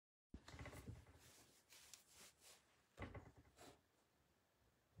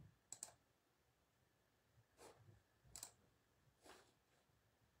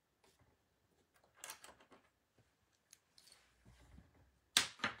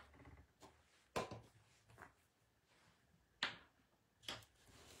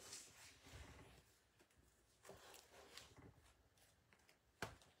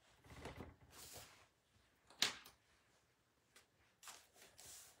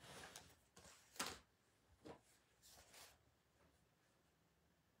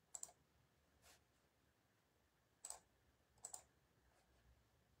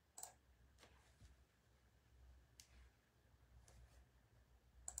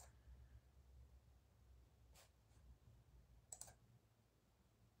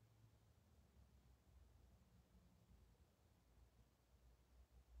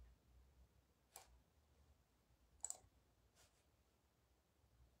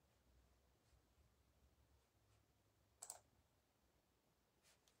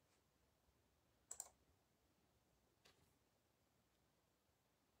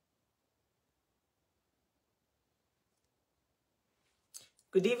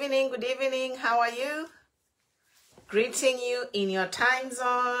Good evening. How are you? Greeting you in your time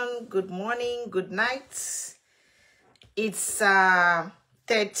zone. Good morning, good night. It's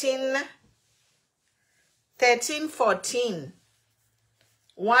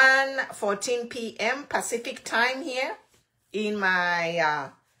 1:14 p.m. Pacific time here in my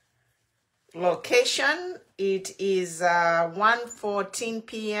location. It is 1:14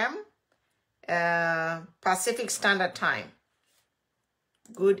 p.m. Pacific Standard Time.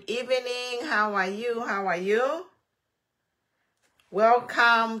 Good evening. How are you? How are you?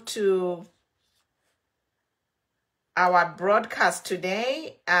 Welcome to our broadcast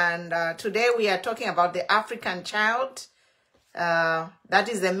today. And today we are talking about the African child. That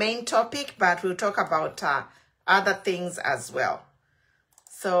is the main topic, but we'll talk about other things as well.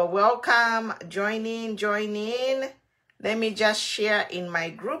 So welcome, join in. Let me just share in my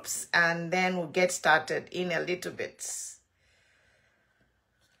groups and then we'll get started in a little bit.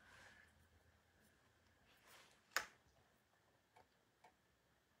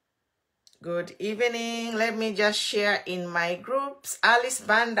 Good evening. Let me just share in my groups. Alice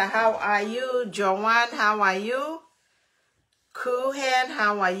Banda, how are you? Joanne, how are you? Kuhen,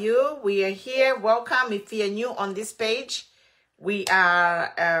 how are you? We are here. Welcome. If you're new on this page, we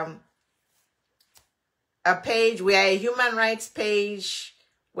are a human rights page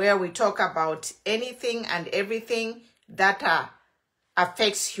where we talk about anything and everything that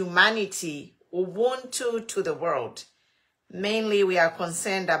affects humanity, Ubuntu to the world. Mainly, we are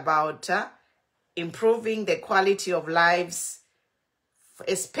concerned about improving the quality of lives,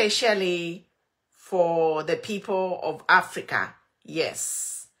 especially for the people of Africa.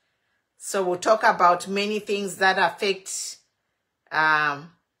 Yes. So we'll talk about many things that affect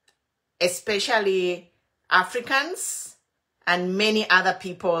especially Africans and many other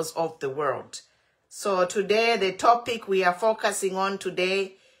peoples of the world. So today, the topic we are focusing on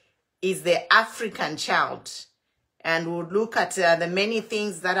today is the African child. And we'll look at the many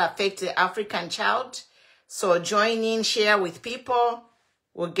things that affect the African child. So join in, share with people.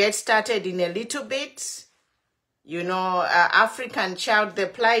 We'll get started in a little bit. You know, African child, the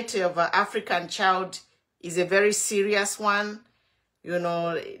plight of an African child is a very serious one. You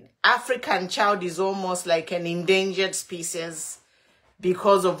know, African child is almost like an endangered species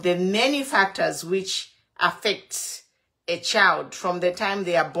because of the many factors which affect a child from the time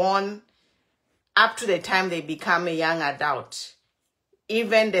they are born up to the time they become a young adult.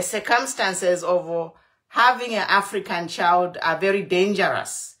 Even the circumstances of having an African child are very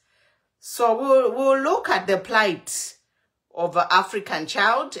dangerous. So we'll look at the plight of an African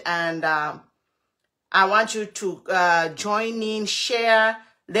child, and I want you to join in, share.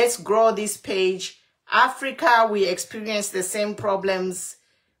 Let's grow this page. Africa, we experience the same problems.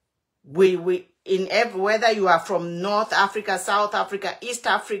 Whether you are from North Africa, South Africa, East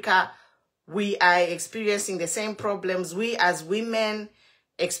Africa, we are experiencing the same problems. We as women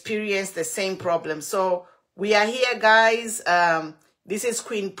experience the same problems. So we are here, guys. This is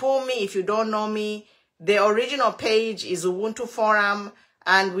Queen Pumi. If you don't know me, the original page is Ubuntu Forum,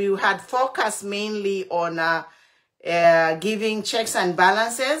 and we had focused mainly on giving checks and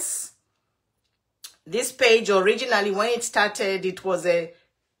balances. This page originally, when it started, it was a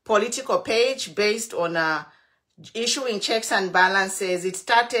political page based on issuing checks and balances. It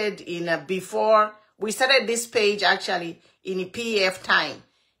started before we started this page actually in PF time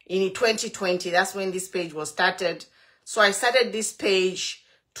in 2020. That's when this page was started. So I started this page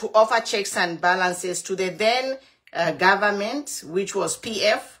to offer checks and balances to the then government, which was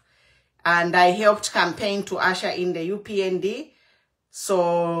PF, and I helped campaign to usher in the UPND.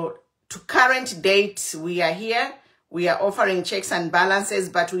 So to current date, we are here. We are offering checks and balances,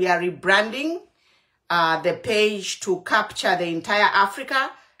 but we are rebranding the page to capture the entire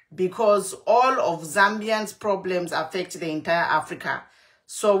Africa, because all of Zambians' problems affect the entire Africa.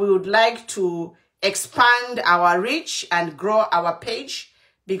 So we would like to expand our reach and grow our page,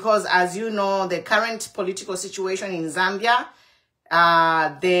 because as you know, the current political situation in Zambia,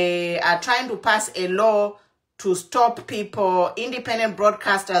 they are trying to pass a law to stop people, independent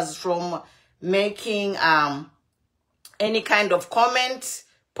broadcasters, from making any kind of comment,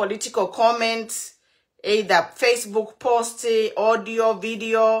 political comment, either Facebook post, audio,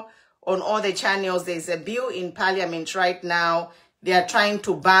 video, on all the channels. There's a bill in Parliament right now. They are trying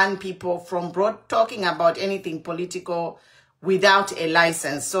to ban people from talking about anything political without a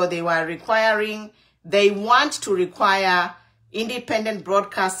license. So they want to require independent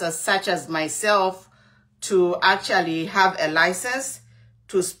broadcasters such as myself to actually have a license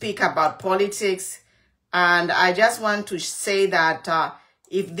to speak about politics. And I just want to say that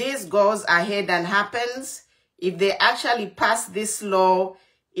if this goes ahead and happens, if they actually pass this law,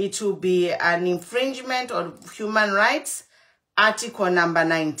 it will be an infringement of human rights, Article number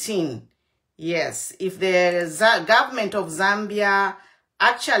 19. Yes, if the government of Zambia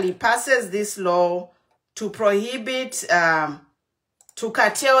actually passes this law to prohibit, to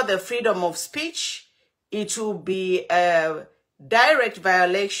curtail the freedom of speech, it will be a direct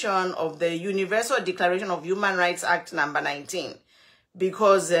violation of the Universal Declaration of Human Rights Act number 19,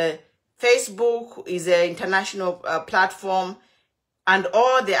 because Facebook is an international platform, and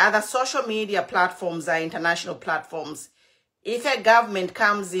all the other social media platforms are international platforms. If a government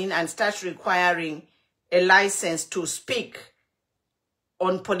comes in and starts requiring a license to speak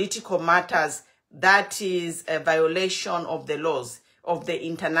on political matters, that is a violation of the laws, of the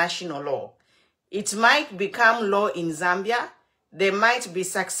international law. It might become law in Zambia. They might be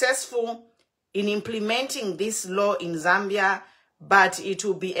successful in implementing this law in Zambia, but it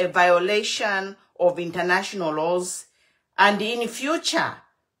will be a violation of international laws. And in future,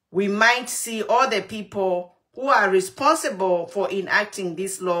 we might see all the people who are responsible for enacting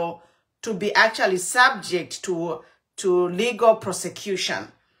this law to be actually subject to legal prosecution.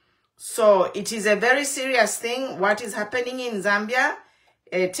 So it is a very serious thing, what is happening in Zambia.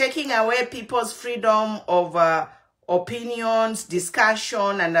 Taking away people's freedom of opinions,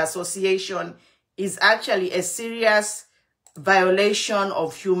 discussion, and association is actually a serious violation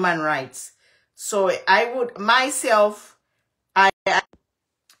of human rights. So I would, myself,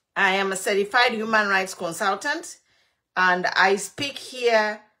 I am a certified human rights consultant, and I speak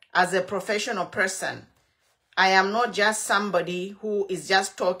here as a professional person. I am not just somebody who is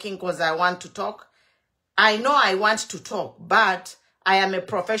just talking because I want to talk. I know I want to talk, but I am a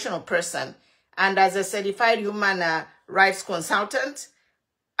professional person. And as a certified human rights consultant,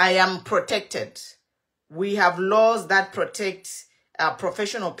 I am protected. We have laws that protect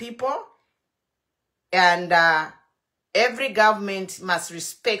professional people, and every government must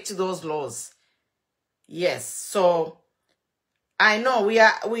respect those laws. Yes, so I know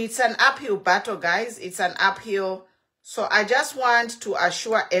it's an uphill battle, guys. It's an uphill. So I just want to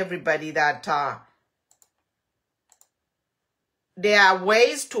assure everybody that there are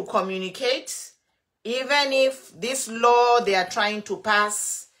ways to communicate, even if this law they are trying to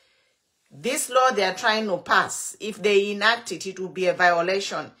pass, if they enact it, it will be a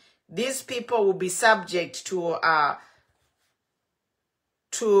violation. These people will be subject to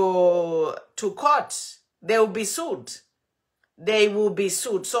court. They will be sued. They will be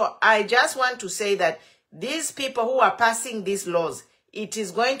sued. So I just want to say that these people who are passing these laws, it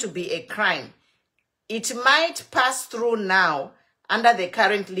is going to be a crime. It might pass through now under the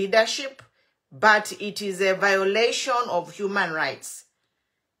current leadership, but it is a violation of human rights.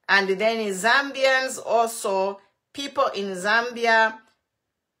 And then Zambians also, people in Zambia,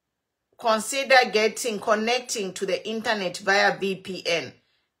 consider connecting to the internet via VPN,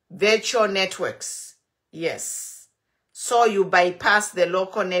 virtual networks. Yes. So you bypass the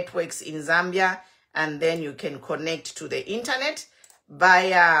local networks in Zambia, and then you can connect to the internet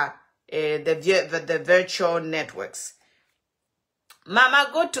via the virtual networks. Mama,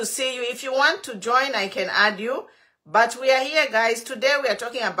 good to see you. If you want to join, I can add you. But we are here, guys. Today we are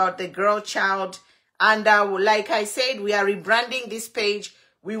talking about the girl child. And like I said, we are rebranding this page.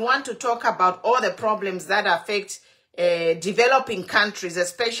 We want to talk about all the problems that affect developing countries,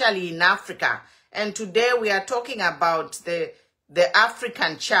 especially in Africa. And today we are talking about the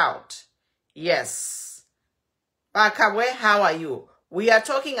African child. Yes. Bakawe, how are you? We are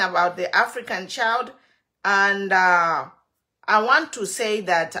talking about the African child, and I want to say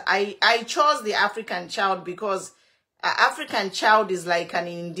that I chose the African child because African child is like an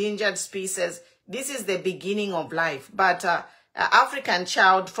endangered species. This is the beginning of life. But African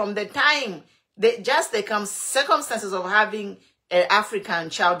child, from the time, the circumstances of having an African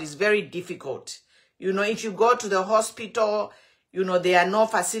child is very difficult. You know, if you go to the hospital, you know, there are no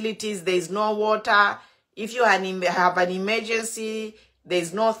facilities, there is no water. If you have an emergency, there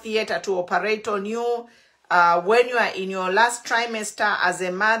is no theater to operate on you. When you are in your last trimester as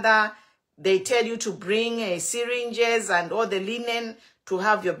a mother, they tell you to bring syringes and all the linen to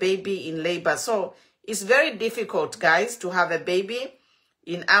have your baby in labor. So it's very difficult, guys, to have a baby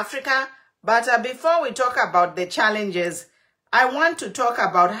in Africa. But before we talk about the challenges, I want to talk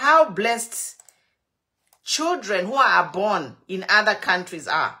about how blessed children who are born in other countries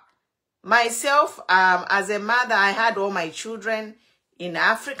are. Myself, as a mother, I had all my children in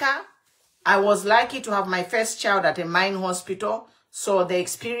Africa. I was lucky to have my first child at a mine hospital, so the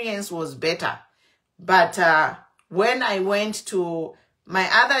experience was better. But when I went to my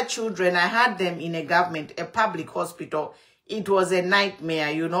other children, I had them in a public hospital. It was a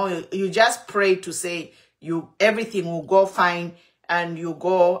nightmare, you know. You just pray to say, everything will go fine, and you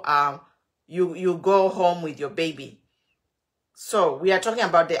go you go home with your baby. So we are talking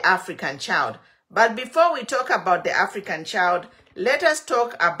about the African child. But before we talk about the African child, let us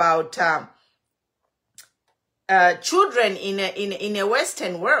talk about children in a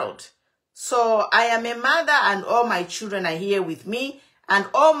Western world. So I am a mother, and all my children are here with me, and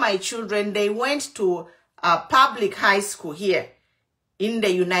all my children, they went to a public high school here in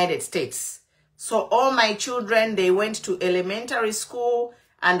the United States. So all my children, they went to elementary school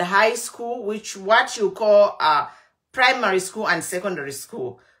and high school, which what you call primary school and secondary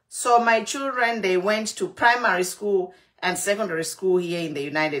school. So my children, they went to primary school and secondary school here in the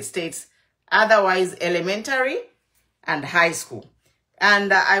United States, otherwise elementary and high school.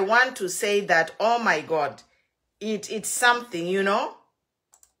 And I want to say that, oh my God, it's something, you know.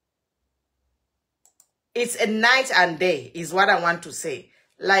 It's a night and day is what I want to say.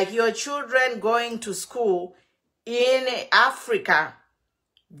 Like your children going to school in Africa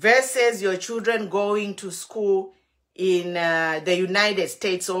versus your children going to school in the United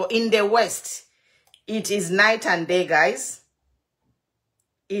States or in the West. It is night and day, guys.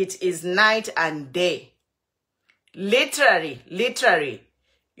 It is night and day. Literally.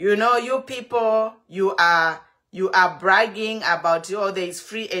 You know, you people, you are bragging about, oh, there is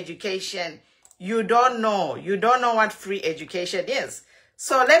free education. You don't know what free education is.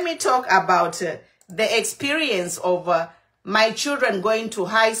 So let me talk about the experience of my children going to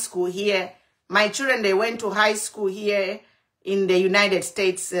high school here. My children, they went to high school here in the United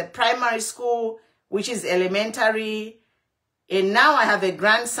States, primary school, which is elementary. And now I have a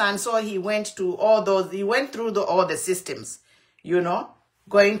grandson, so he went to all those, he went through all the systems, you know,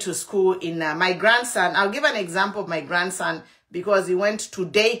 going to school in my grandson. I'll give an example of my grandson because he went to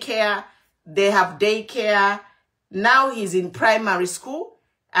daycare. They have daycare. Now he's in primary school.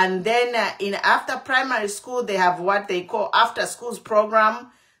 And then after primary school, they have what they call after schools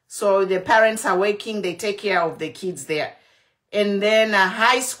program. So the parents are working, they take care of the kids there. And then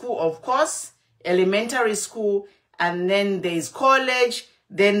high school, of course, elementary school, and then there's college,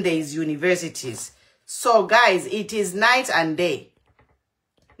 then there's universities. So guys, it is night and day.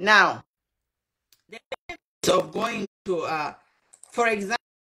 Now, the benefits of going to, for example,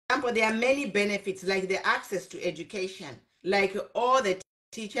 there are many benefits, like the access to education. Like all the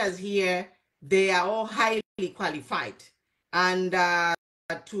teachers here, they are all highly qualified. And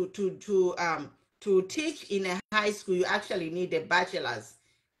to teach in a high school, you actually need a bachelor's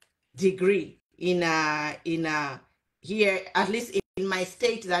degree in here, at least in my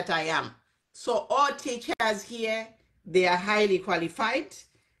state that I am. So all teachers here, they are highly qualified.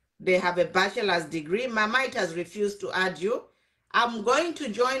 They have a bachelor's degree. Mama, it has refused to add you. I'm going to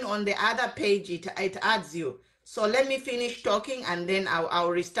join on the other page. It adds you. So let me finish talking, and then I'll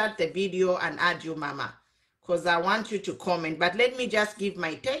restart the video and add you, Mama, because I want you to comment. But let me just give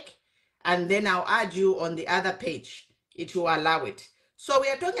my take, and then I'll add you on the other page. It will allow it. So we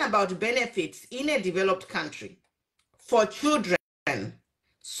are talking about benefits in a developed country for children.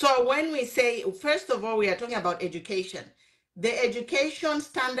 So when we say, first of all, we are talking about education. The education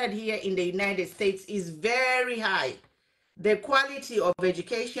standard here in the United States is very high. The quality of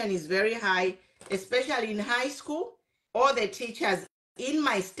education is very high, especially in high school. All the teachers in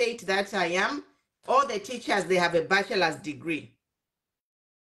my state that I am, all the teachers, they have a bachelor's degree.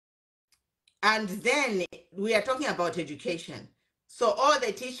 And then we are talking about education. So all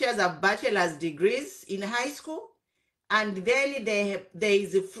the teachers have bachelor's degrees in high school. And then there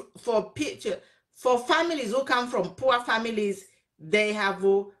is, for families who come from poor families, they have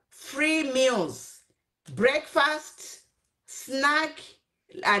free meals, breakfast, snack,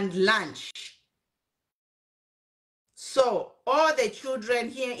 and lunch. So all the children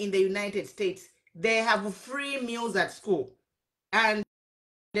here in the United States, they have free meals at school. And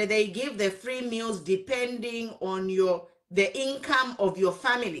they give the free meals depending on the income of your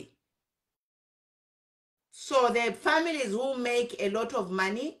family. So the families who make a lot of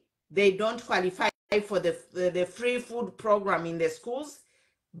money, they don't qualify for the free food program in the schools,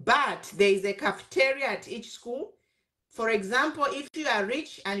 but there is a cafeteria at each school. For example, if you are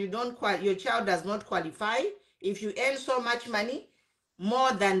rich and your child does not qualify, if you earn so much money,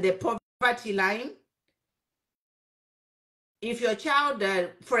 more than the poverty line, if your child,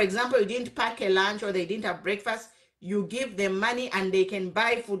 for example, you didn't pack a lunch or they didn't have breakfast, you give them money and they can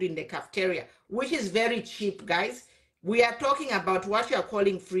buy food in the cafeteria, which is very cheap, guys. We are talking about what you are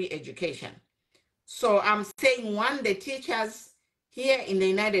calling free education. So I'm saying, one, the teachers here in the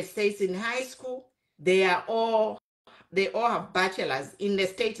United States in high school, they all have bachelors in the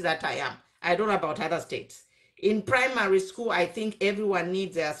state that I am. I don't know about other states. In primary school, I think everyone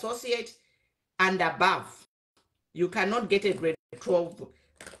needs an associate. and above. You cannot get a grade 12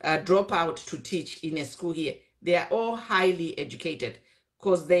 dropout to teach in a school here. They are all highly educated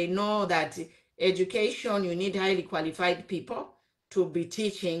because they know that education, you need highly qualified people to be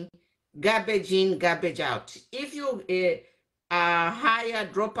teaching, garbage in, garbage out. If you hire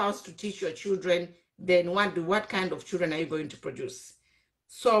dropouts to teach your children, then what kind of children are you going to produce?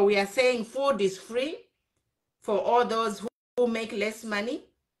 So we are saying food is free for all those who make less money.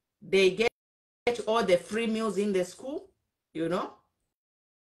 They get all the free meals in the school, you know.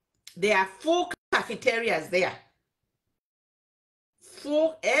 There are full cafeterias there.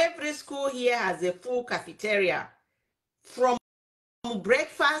 Every school here has a full cafeteria from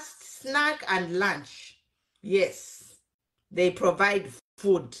breakfast, snack, and lunch. Yes, they provide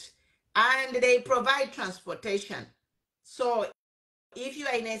food and they provide transportation. So if you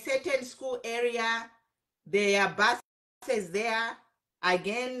are in a certain school area, there are buses there.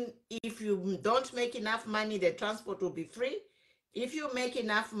 Again, if you don't make enough money, the transport will be free. If you make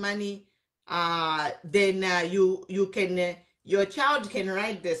enough money, then you can your child can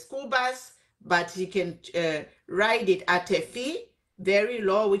ride the school bus, but you can ride it at a fee, very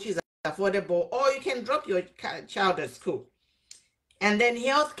low, which is affordable, or you can drop your child at school. And then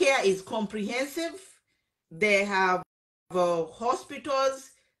healthcare is comprehensive. They have hospitals,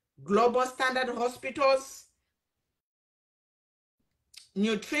 global standard hospitals.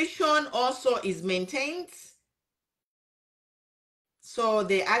 Nutrition also is maintained. So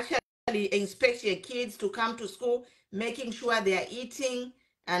they actually expect your kids to come to school, making sure they are eating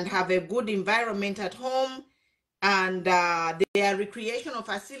and have a good environment at home. And there are recreational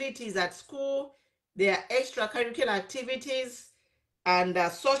facilities at school. There are extracurricular activities. And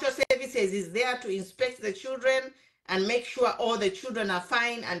social services is there to inspect the children and make sure all the children are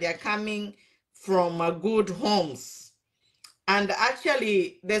fine and they're coming from good homes. And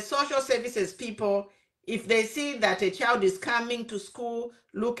actually, the social services people, if they see that a child is coming to school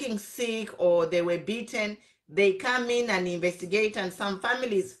looking sick or they were beaten, they come in and investigate, and some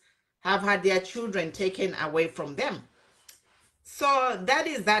families have had their children taken away from them. So that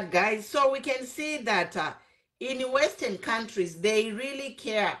is that, guys. So we can see that in Western countries, they really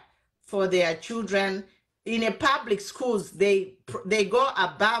care for their children. In a public schools, they go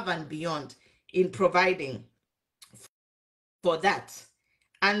above and beyond in providing for that.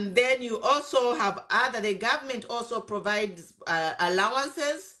 And then you also have the government also provides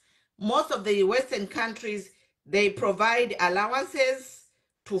allowances. Most of the Western countries, they provide allowances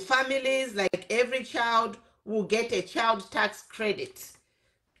to families, like every child will get a child tax credit.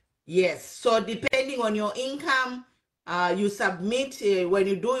 Yes, so depending on your income, you submit, when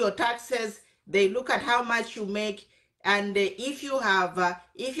you do your taxes, they look at how much you make. And if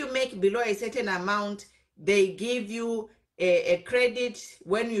you make below a certain amount, they give you a credit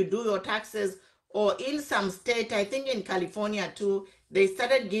when you do your taxes. Or in some state, I think in California too, they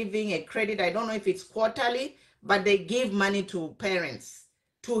started giving a credit. I don't know if it's quarterly, but they give money to parents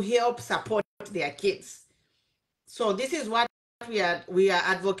to help support their kids. So this is what we are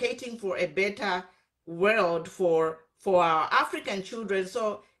advocating for, a better world for our African children.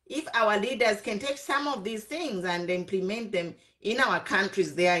 So if our leaders can take some of these things and implement them in our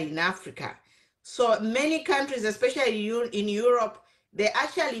countries there in Africa. So many countries, especially in Europe, they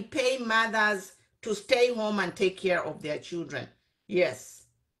actually pay mothers to stay home and take care of their children. Yes.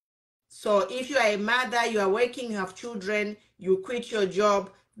 So if you are a mother, you are working, you have children, you quit your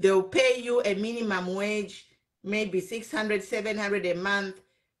job, they'll pay you a minimum wage, maybe 600, 700 a month.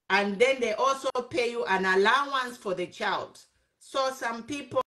 And then they also pay you an allowance for the child. So some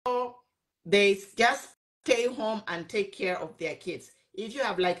people, they just stay home and take care of their kids. If you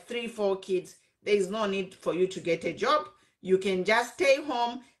have like 3, 4 kids, there is no need for you to get a job. You can just stay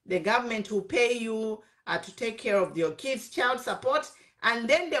home. The government will pay you to take care of your kids' child support, and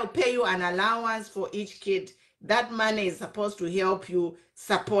then they'll pay you an allowance for each kid. That money is supposed to help you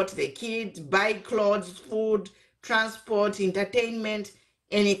support the kid, buy clothes, food, transport, entertainment,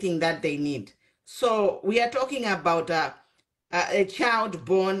 anything that they need. So we are talking about a child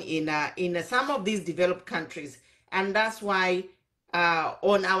born in some of these developed countries, and that's why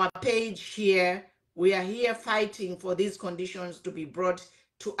on our page here, we are here fighting for these conditions to be brought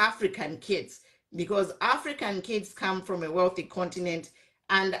to African kids, because African kids come from a wealthy continent,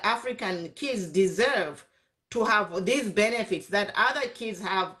 and African kids deserve to have these benefits that other kids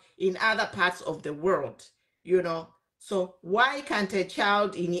have in other parts of the world, you know. So why can't a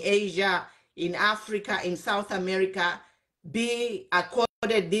child in Asia, in Africa, in South America be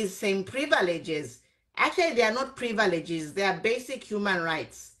accorded these same privileges? Actually, they are not privileges, they are basic human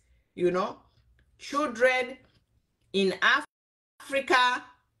rights, you know. Children in Africa,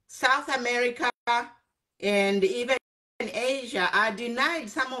 South America, and even Asia are denied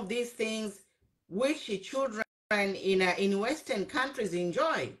some of these things which children in Western countries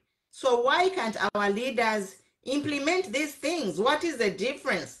enjoy. So why can't our leaders implement these things? What is the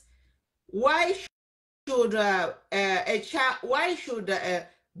difference? Why should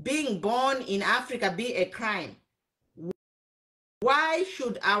being born in Africa be a crime? Why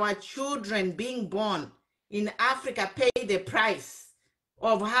should our children being born in Africa pay the price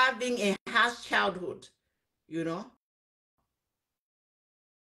of having a harsh childhood? You know,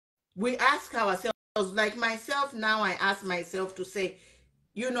 we ask ourselves, like myself now, I ask myself to say,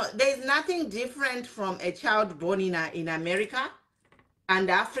 you know, there's nothing different from a child born in America and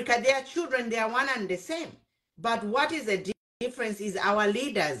Africa. They are children, they are one and the same. But what is the difference is our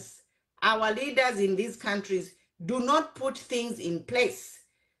leaders. Our leaders in these countries do not put things in place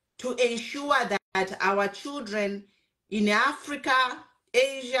to ensure that our children in Africa,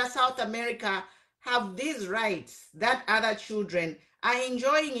 Asia, South America have these rights that other children are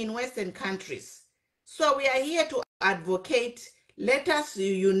enjoying in Western countries. So we are here to advocate. Let us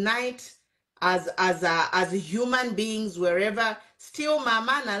unite as human beings wherever. Still,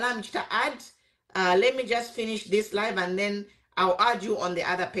 Mama Nalam to add. Let me just finish this live and then I'll add you on the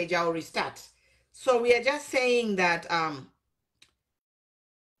other page. I'll restart. So we are just saying that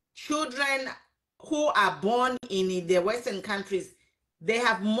children who are born in the Western countries, they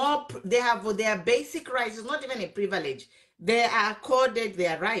have their basic rights. It's not even a privilege. They are accorded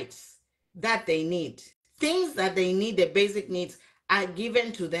their rights that they need. Things that they need, the basic needs, are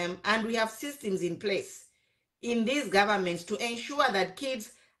given to them, and we have systems in place in these governments to ensure that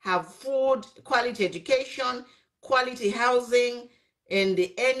kids have food, quality education, quality housing, and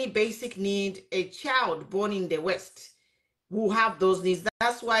any basic need. A child born in the West will have those needs.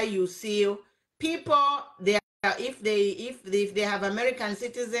 That's why you see people, if they have American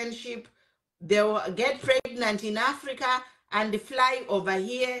citizenship, they will get pregnant in Africa and fly over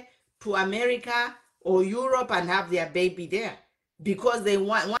here to America or Europe and have their baby there, because they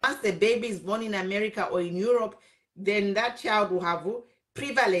want, once the baby is born in America or in Europe, then that child will have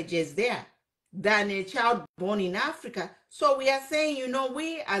privileges there than a child born in Africa. So we are saying, you know,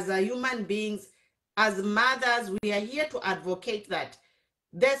 we as human beings, as mothers, we are here to advocate that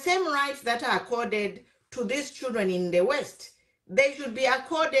the same rights that are accorded to these children in the West, they should be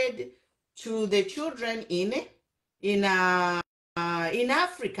accorded to the children in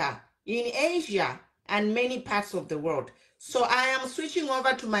Africa, in Asia, and many parts of the world. So I am switching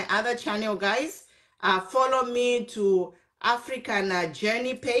over to my other channel, guys. Follow me to African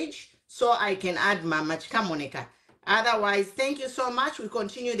Journey page so I can add Mama Chikamonika. Otherwise, thank you so much. We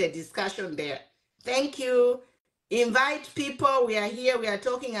continue the discussion there. Thank you. Invite people. We are here. We are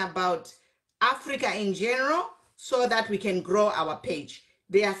talking about Africa in general so that we can grow our page.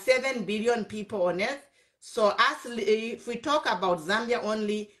 There are 7 billion people on earth. So if we talk about Zambia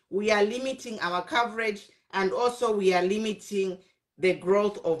only, we are limiting our coverage, and also we are limiting the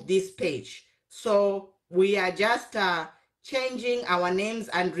growth of this page. So we are just changing our names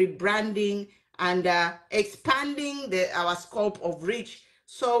and rebranding and expanding our scope of reach.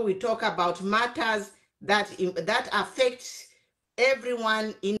 So we talk about matters that affect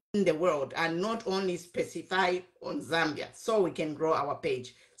everyone in the world and not only specify on Zambia, so we can grow our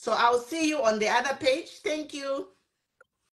page. So I'll see you on the other page. Thank you.